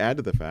when you add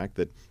to the fact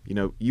that,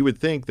 you would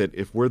think that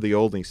if we're the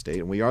only state,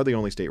 and we are the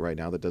only state right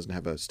now that doesn't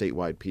have a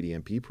statewide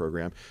PDMP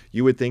program,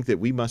 you would think that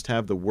we must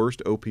have the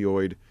worst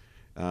opioid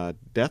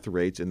death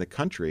rates in the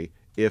country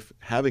if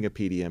having a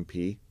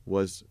PDMP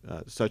was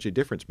such a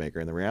difference maker.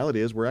 And the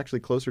reality is we're actually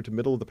closer to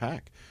middle of the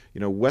pack.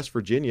 West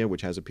Virginia,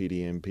 which has a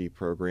PDMP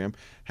program,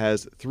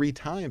 has 3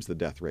 times the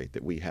death rate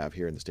that we have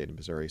here in the state of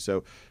Missouri.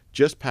 So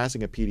just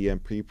passing a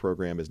PDMP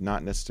program is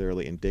not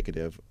necessarily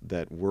indicative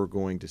that we're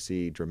going to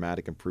see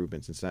dramatic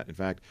improvements. In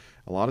fact,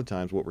 a lot of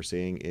times what we're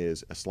seeing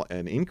is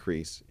an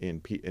increase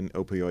in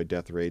opioid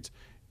death rates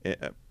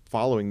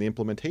following the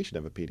implementation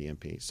of a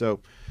PDMP.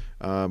 So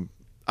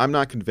I'm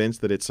not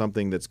convinced that it's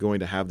something that's going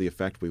to have the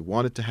effect we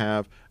want it to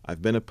have.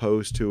 I've been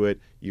opposed to it.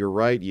 You're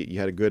right. You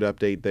had a good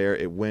update there.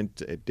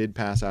 It did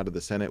pass out of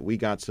the Senate. We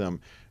got some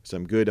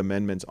good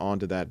amendments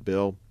onto that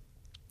bill.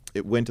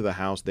 It went to the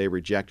House. They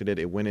rejected it.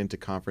 It went into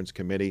conference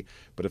committee.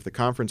 But if the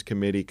conference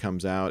committee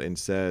comes out and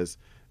says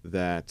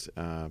that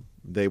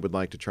they would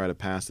like to try to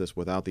pass this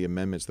without the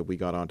amendments that we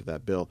got onto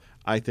that bill,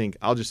 I think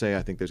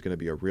there's going to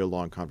be a real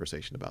long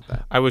conversation about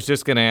that. I was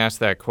just going to ask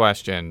that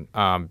question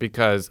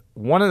because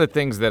one of the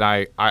things that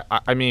I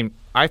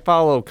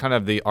follow kind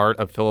of the art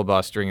of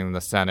filibustering in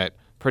the Senate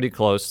pretty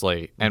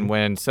closely. And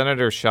when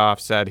Senator Schaaf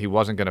said he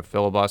wasn't going to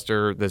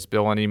filibuster this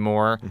bill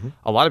anymore,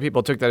 a lot of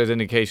people took that as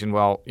indication,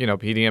 well,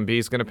 PDMP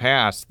is going to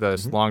pass.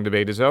 This long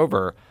debate is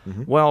over.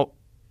 Well,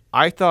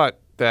 I thought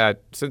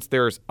that since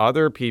there's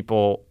other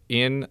people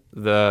in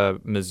the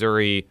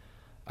Missouri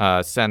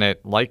Senate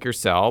like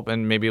yourself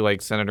and maybe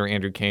like Senator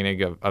Andrew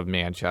Koenig of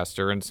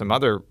Manchester and some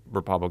other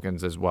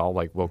Republicans as well,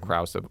 like Will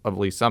Krause of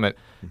Lee Summit,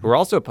 who are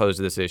also opposed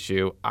to this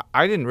issue,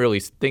 I didn't really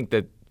think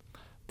that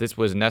this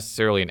was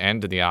necessarily an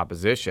end to the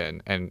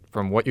opposition. And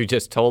from what you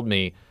just told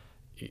me,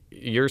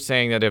 you're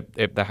saying that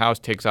if the House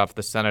takes off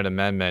the Senate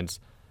amendments,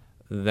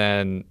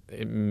 then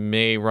it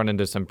may run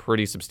into some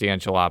pretty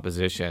substantial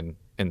opposition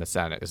in the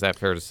Senate. Is that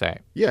fair to say?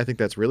 Yeah, I think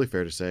that's really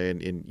fair to say.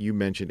 And you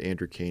mentioned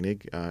Andrew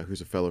Koenig,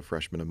 who's a fellow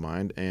freshman of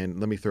mine.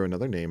 And let me throw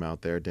another name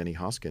out there, Denny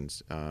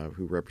Hoskins,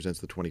 who represents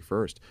the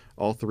 21st.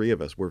 All 3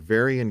 of us were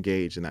very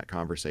engaged in that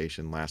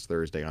conversation last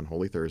Thursday, on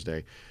Holy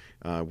Thursday,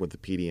 with the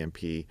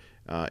PDMP.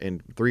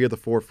 And 3 of the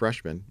 4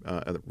 freshmen,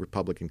 the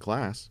Republican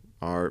class,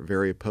 are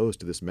very opposed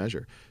to this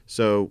measure.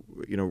 So,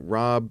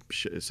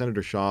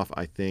 Senator Schaaf,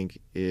 I think,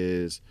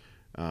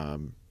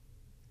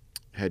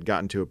 had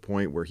gotten to a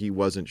point where he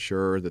wasn't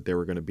sure that there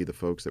were going to be the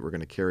folks that were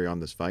going to carry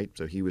on this fight.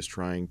 So he was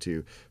trying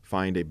to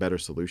find a better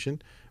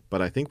solution.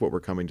 But I think what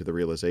we're coming to the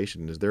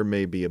realization is there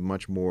may be a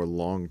much more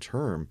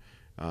long-term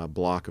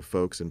block of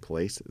folks in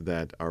place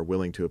that are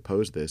willing to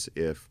oppose this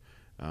if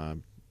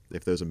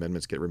those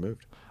amendments get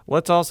removed.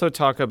 Let's also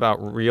talk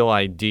about Real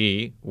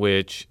ID,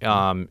 which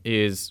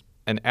is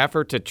an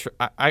effort to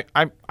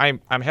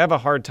I have a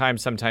hard time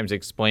sometimes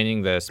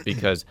explaining this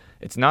because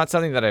it's not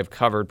something that I've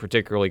covered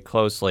particularly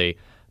closely.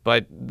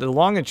 But the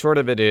long and short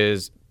of it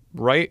is,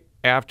 right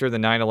after the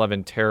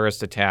 9/11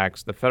 terrorist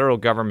attacks, the federal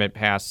government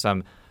passed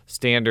some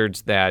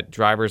standards that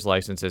driver's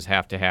licenses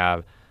have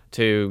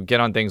to get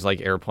on things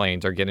like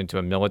airplanes or get into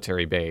a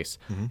military base.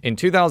 Mm-hmm. In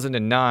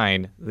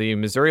 2009, the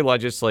Missouri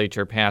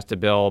legislature passed a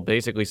bill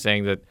basically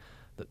saying that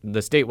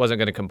the state wasn't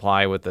going to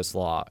comply with this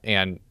law.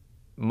 And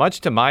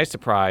much to my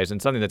surprise, and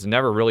something that's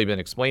never really been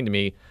explained to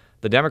me,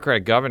 the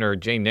Democratic governor,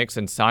 Jay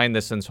Nixon, signed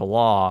this into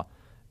law.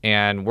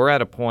 And we're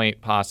at a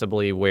point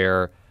possibly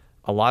where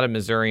a lot of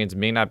Missourians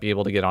may not be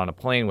able to get on a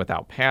plane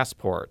without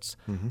passports.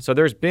 Mm-hmm. So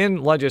there's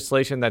been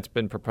legislation that's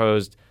been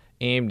proposed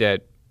aimed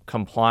at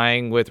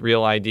complying with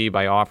Real ID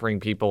by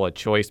offering people a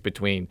choice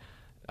between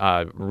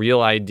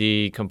Real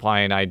ID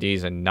compliant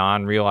IDs and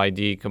non-Real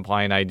ID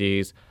compliant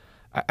IDs.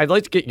 I'd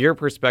like to get your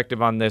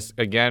perspective on this,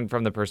 again,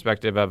 from the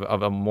perspective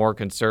of a more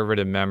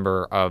conservative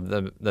member of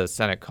the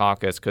Senate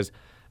caucus, because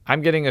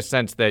I'm getting a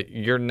sense that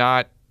you're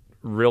not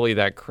really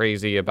that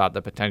crazy about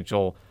the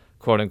potential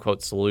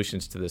quote-unquote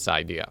solutions to this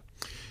idea.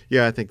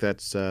 Yeah, I think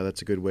that's a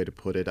good way to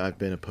put it. I've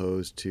been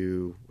opposed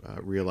to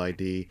Real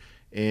ID,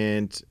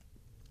 and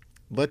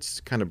let's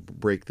kind of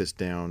break this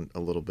down a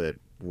little bit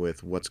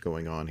with what's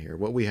going on here.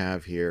 What we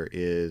have here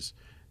is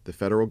the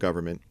federal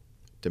government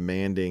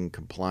demanding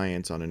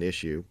compliance on an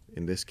issue,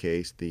 in this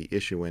case, the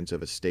issuance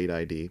of a state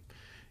ID,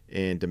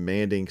 and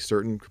demanding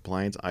certain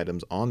compliance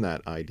items on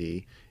that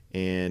ID,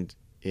 and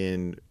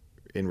in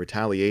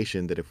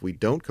retaliation that if we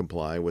don't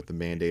comply with the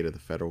mandate of the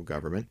federal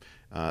government,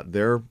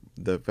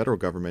 the federal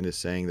government is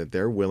saying that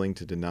they're willing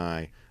to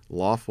deny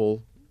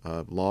lawful,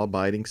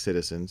 law-abiding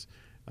citizens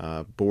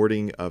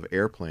boarding of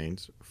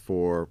airplanes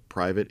for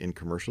private and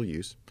commercial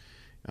use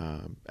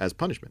as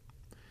punishment.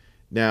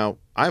 Now,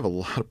 I have a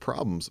lot of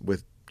problems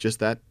with just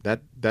that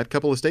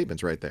couple of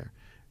statements right there.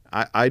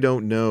 I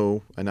don't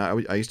know, and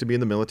I used to be in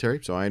the military,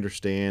 so I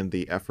understand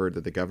the effort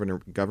that the federal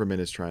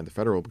government is trying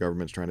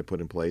to put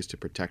in place to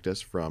protect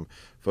us from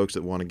folks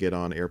that want to get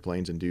on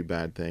airplanes and do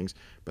bad things.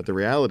 But the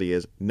reality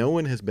is, no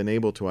one has been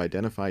able to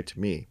identify to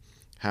me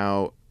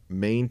how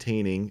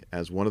maintaining,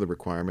 as one of the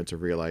requirements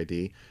of Real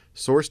ID,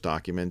 source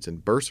documents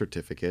and birth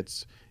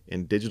certificates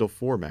in digital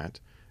format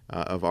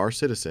of our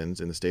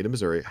citizens in the state of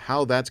Missouri,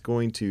 how that's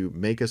going to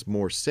make us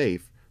more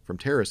safe from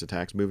terrorist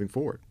attacks moving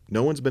forward.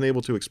 No one's been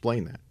able to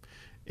explain that.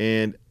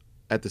 And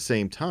at the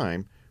same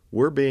time,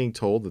 we're being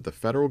told that the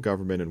federal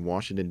government in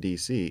Washington,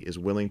 D.C. is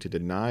willing to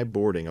deny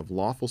boarding of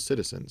lawful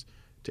citizens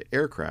to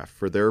aircraft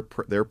for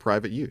their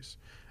private use.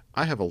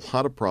 I have a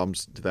lot of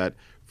problems to that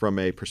from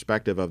a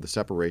perspective of the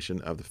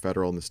separation of the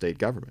federal and the state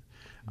government.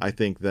 I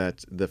think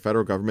that the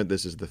federal government,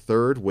 this is the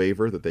third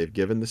waiver that they've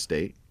given the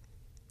state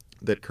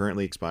that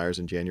currently expires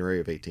in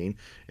January of 18.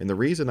 And the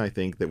reason I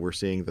think that we're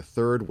seeing the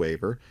third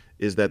waiver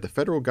is that the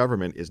federal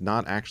government is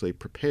not actually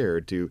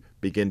prepared to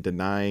begin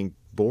denying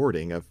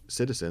boarding of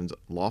citizens,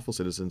 lawful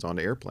citizens, on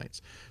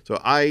airplanes. So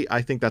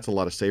I think that's a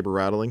lot of saber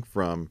rattling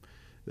from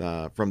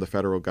the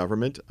federal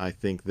government. I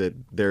think that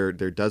there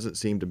doesn't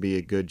seem to be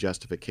a good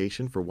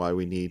justification for why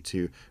we need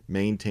to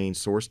maintain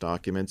source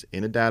documents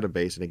in a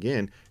database, and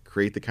again,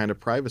 create the kind of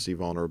privacy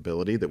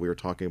vulnerability that we were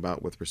talking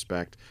about with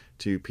respect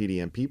to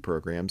PDMP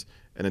programs.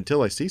 And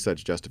until I see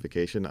such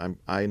justification,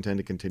 I intend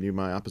to continue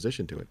my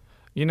opposition to it.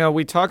 You know,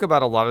 we talk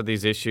about a lot of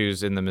these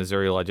issues in the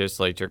Missouri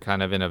legislature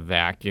kind of in a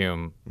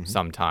vacuum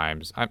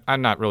sometimes.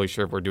 I'm not really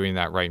sure if we're doing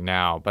that right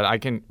now,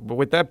 but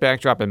with that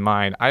backdrop in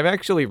mind, I've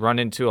actually run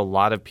into a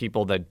lot of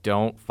people that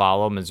don't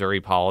follow Missouri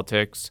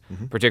politics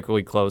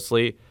particularly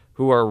closely,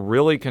 who are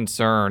really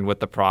concerned with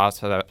the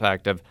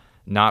prospect of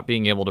not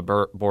being able to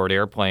board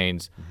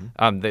airplanes.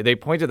 They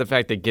point to the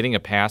fact that getting a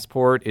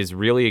passport is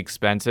really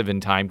expensive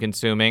and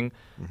time-consuming.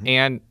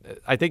 And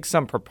I think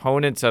some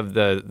proponents of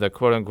the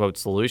quote-unquote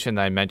solution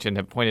that I mentioned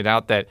have pointed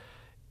out that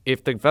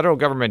if the federal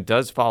government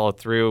does follow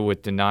through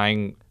with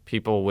denying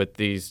people with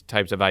these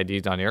types of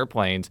IDs on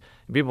airplanes,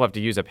 and people have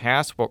to use a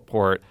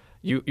passport,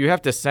 you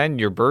have to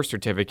send your birth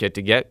certificate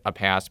to get a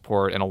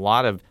passport and a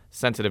lot of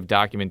sensitive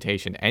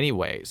documentation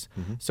anyways.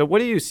 So what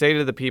do you say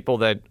to the people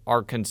that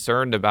are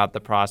concerned about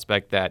the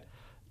prospect that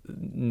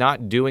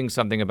not doing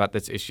something about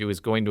this issue is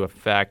going to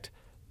affect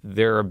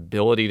their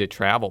ability to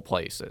travel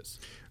places?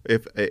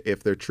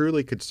 If they're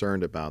truly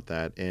concerned about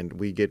that, and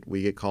we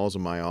get calls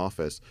in my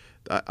office,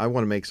 I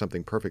want to make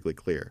something perfectly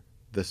clear.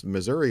 This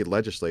Missouri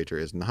legislature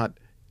is not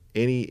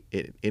in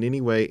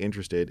any way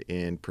interested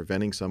in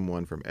preventing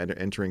someone from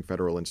entering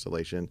federal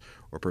installation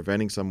or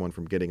preventing someone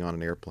from getting on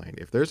an airplane.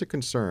 If there's a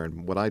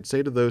concern, what I'd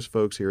say to those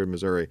folks here in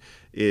Missouri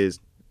is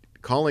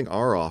calling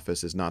our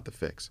office is not the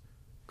fix.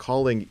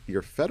 Calling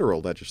your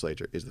federal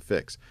legislature is the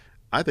fix.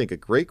 I think a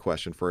great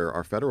question for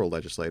our federal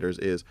legislators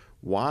is,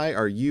 why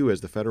are you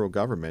as the federal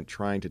government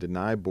trying to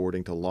deny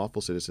boarding to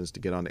lawful citizens to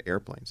get onto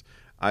airplanes?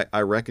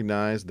 I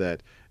recognize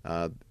that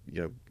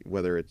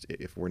whether it's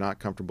if we're not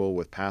comfortable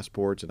with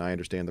passports, and I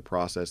understand the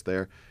process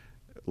there,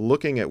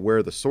 looking at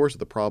where the source of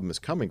the problem is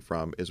coming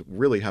from is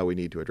really how we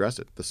need to address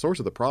it. The source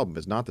of the problem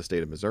is not the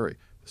state of Missouri.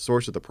 The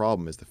source of the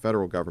problem is the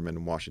federal government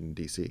in Washington,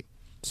 D.C.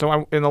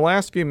 So in the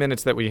last few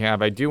minutes that we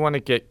have, I do want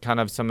to get kind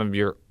of some of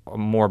your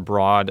more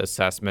broad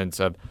assessments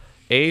of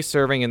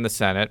serving in the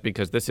Senate,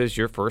 because this is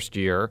your first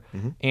year,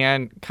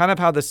 and kind of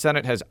how the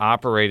Senate has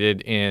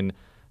operated in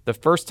the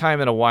first time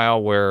in a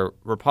while where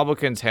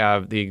Republicans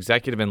have the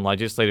executive and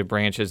legislative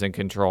branches in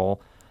control.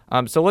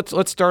 So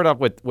let's start off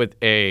with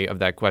A of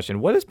that question.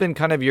 What has been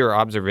kind of your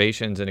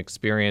observations and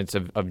experience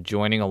of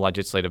joining a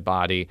legislative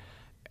body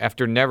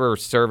after never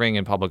serving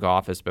in public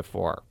office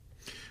before?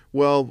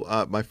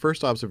 Well, my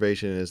first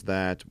observation is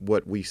that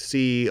what we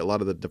see, a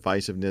lot of the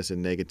divisiveness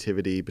and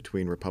negativity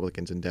between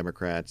Republicans and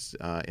Democrats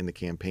in the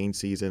campaign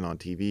season on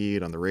TV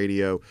and on the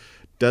radio,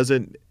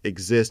 doesn't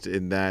exist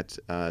in that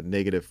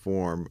negative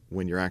form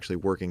when you're actually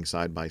working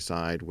side by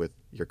side with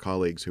your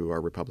colleagues who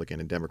are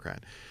Republican and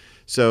Democrat.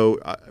 So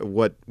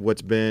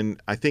what's been,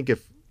 I think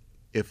if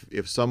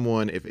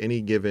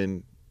any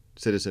given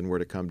citizen were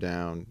to come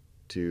down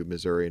to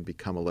Missouri and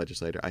become a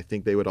legislator, I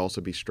think they would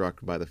also be struck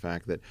by the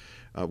fact that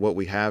what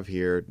we have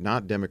here,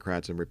 not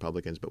Democrats and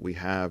Republicans, but we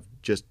have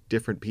just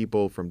different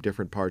people from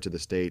different parts of the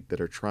state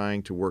that are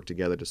trying to work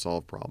together to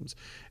solve problems.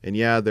 And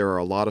yeah, there are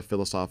a lot of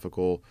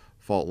philosophical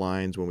fault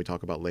lines when we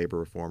talk about labor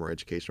reform or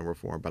educational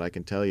reform, but I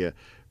can tell you,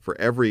 for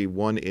every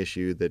one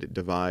issue that it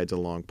divides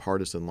along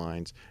partisan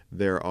lines,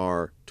 there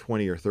are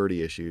 20 or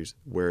 30 issues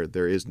where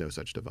there is no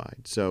such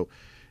divide. So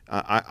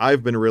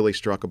I've been really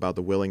struck about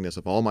the willingness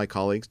of all my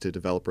colleagues to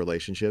develop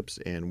relationships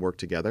and work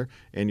together.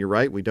 And you're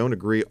right, we don't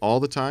agree all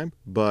the time,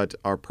 but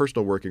our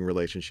personal working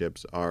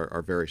relationships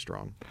are very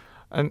strong.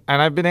 And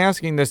I've been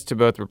asking this to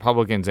both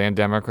Republicans and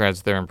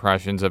Democrats, their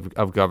impressions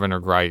of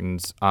Governor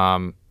Greitens,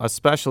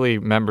 especially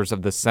members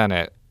of the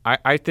Senate.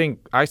 I think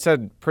I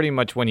said pretty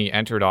much when he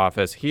entered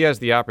office, he has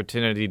the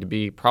opportunity to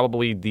be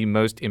probably the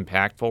most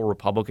impactful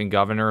Republican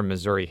governor in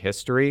Missouri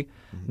history.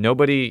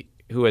 Nobody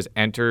who has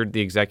entered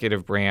the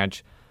executive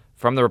branch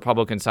from the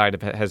Republican side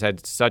has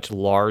had such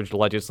large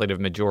legislative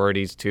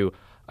majorities to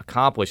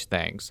accomplish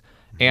things.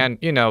 And,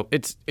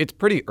 it's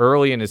pretty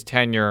early in his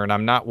tenure, and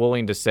I'm not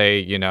willing to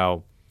say,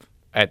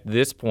 at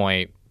this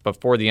point,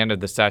 before the end of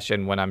the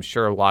session, when I'm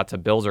sure lots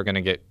of bills are going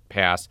to get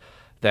passed,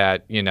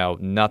 that,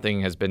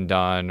 nothing has been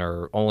done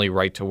or only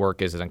right to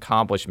work is an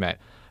accomplishment.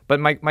 But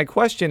my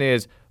question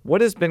is,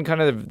 what has been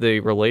kind of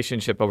the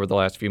relationship over the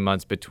last few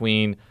months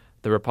between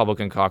the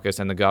Republican caucus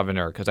and the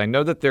governor? Because I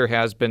know that there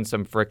has been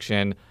some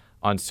friction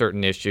on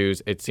certain issues.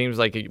 It seems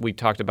like we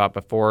talked about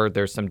before,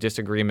 there's some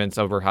disagreements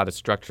over how to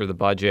structure the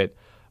budget.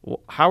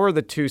 How are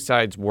the two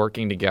sides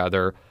working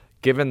together,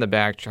 given the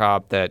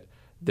backdrop that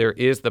there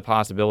is the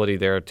possibility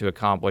there to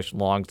accomplish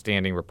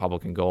longstanding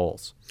Republican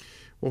goals?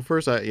 Well,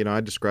 first,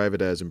 I describe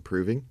it as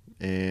improving,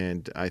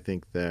 and I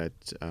think that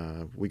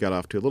we got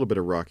off to a little bit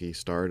of a rocky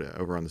start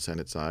over on the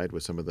Senate side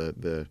with some of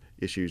the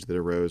issues that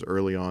arose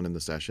early on in the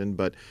session.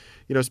 But,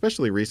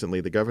 especially recently,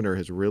 the governor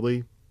has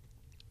really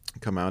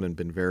come out and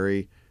been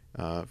very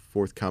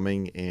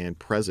forthcoming and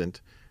present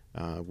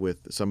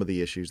with some of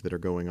the issues that are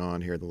going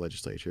on here in the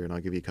legislature. And I'll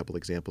give you a couple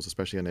examples,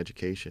 especially on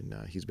education.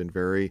 He's been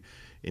very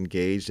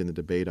engaged in the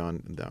debate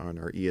on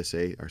our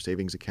ESA, our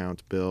savings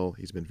accounts bill.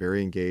 He's been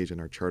very engaged in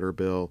our charter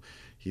bill.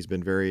 He's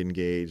been very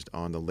engaged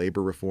on the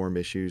labor reform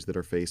issues that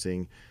are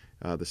facing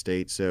the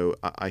state. So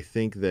I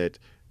think that,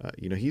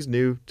 he's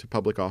new to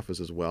public office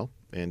as well.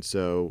 And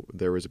so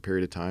there was a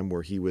period of time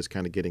where he was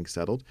kind of getting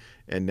settled.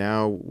 And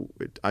now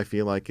I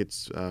feel like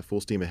it's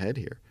full steam ahead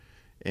here.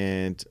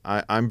 And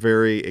I'm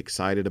very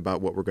excited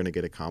about what we're going to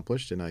get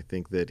accomplished. And I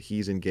think that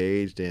he's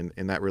engaged in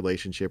that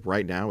relationship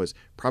right now is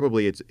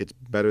probably it's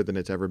better than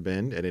it's ever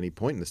been at any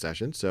point in the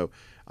session. So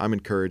I'm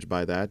encouraged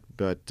by that.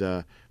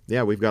 But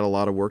yeah, we've got a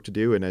lot of work to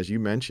do. And as you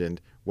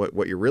mentioned,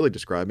 what you're really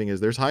describing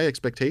is there's high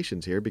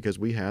expectations here because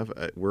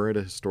we're at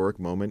a historic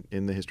moment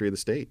in the history of the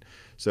state.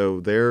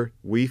 So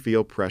we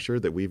feel pressure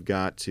that we've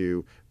got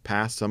to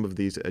pass some of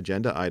these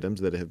agenda items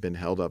that have been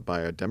held up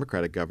by a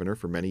Democratic governor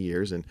for many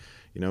years. And,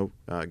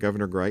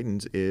 Governor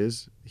Greitens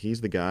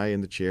he's the guy in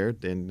the chair,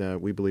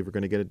 and we believe we're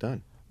going to get it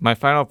done. My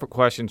final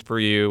questions for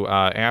you,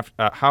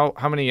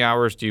 how many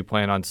hours do you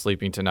plan on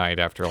sleeping tonight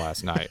after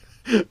last night?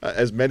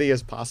 As many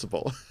as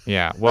possible.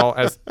 Yeah. Well,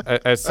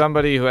 as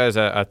somebody who has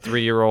a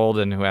 3-year-old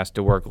and who has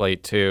to work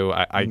late too,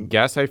 I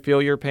guess I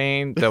feel your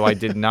pain, though I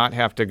did not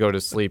have to go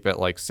to sleep at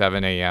like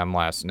 7 a.m.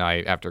 last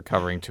night after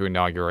covering 2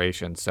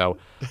 inaugurations. So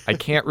I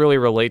can't really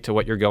relate to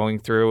what you're going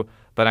through.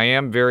 But I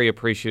am very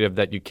appreciative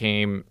that you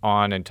came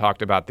on and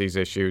talked about these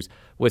issues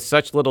with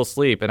such little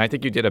sleep. And I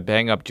think you did a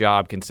bang-up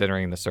job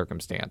considering the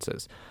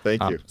circumstances.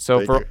 Thank you.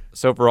 So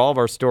for all of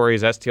our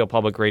stories,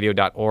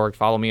 stlpublicradio.org.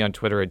 Follow me on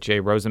Twitter at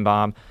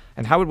 @JRosenbaum.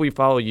 And how would we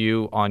follow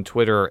you on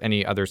Twitter or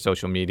any other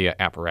social media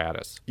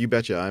apparatus? You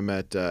betcha.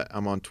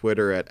 I'm on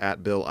Twitter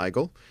at Bill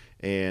Eigel.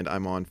 And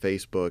I'm on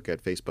Facebook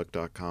at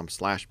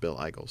facebook.com/Bill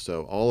Eigel.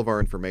 So all of our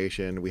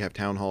information, we have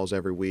town halls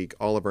every week.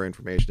 All of our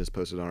information is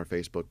posted on our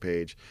Facebook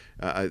page.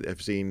 I've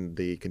seen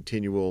the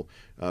continual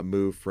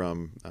move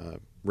from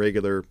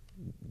regular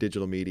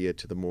digital media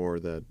to the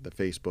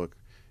Facebook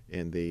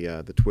and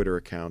the Twitter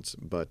accounts.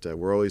 But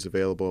we're always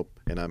available,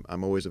 and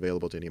I'm always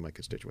available to any of my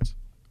constituents.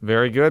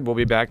 Very good. We'll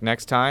be back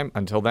next time.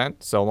 Until then,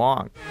 so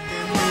long.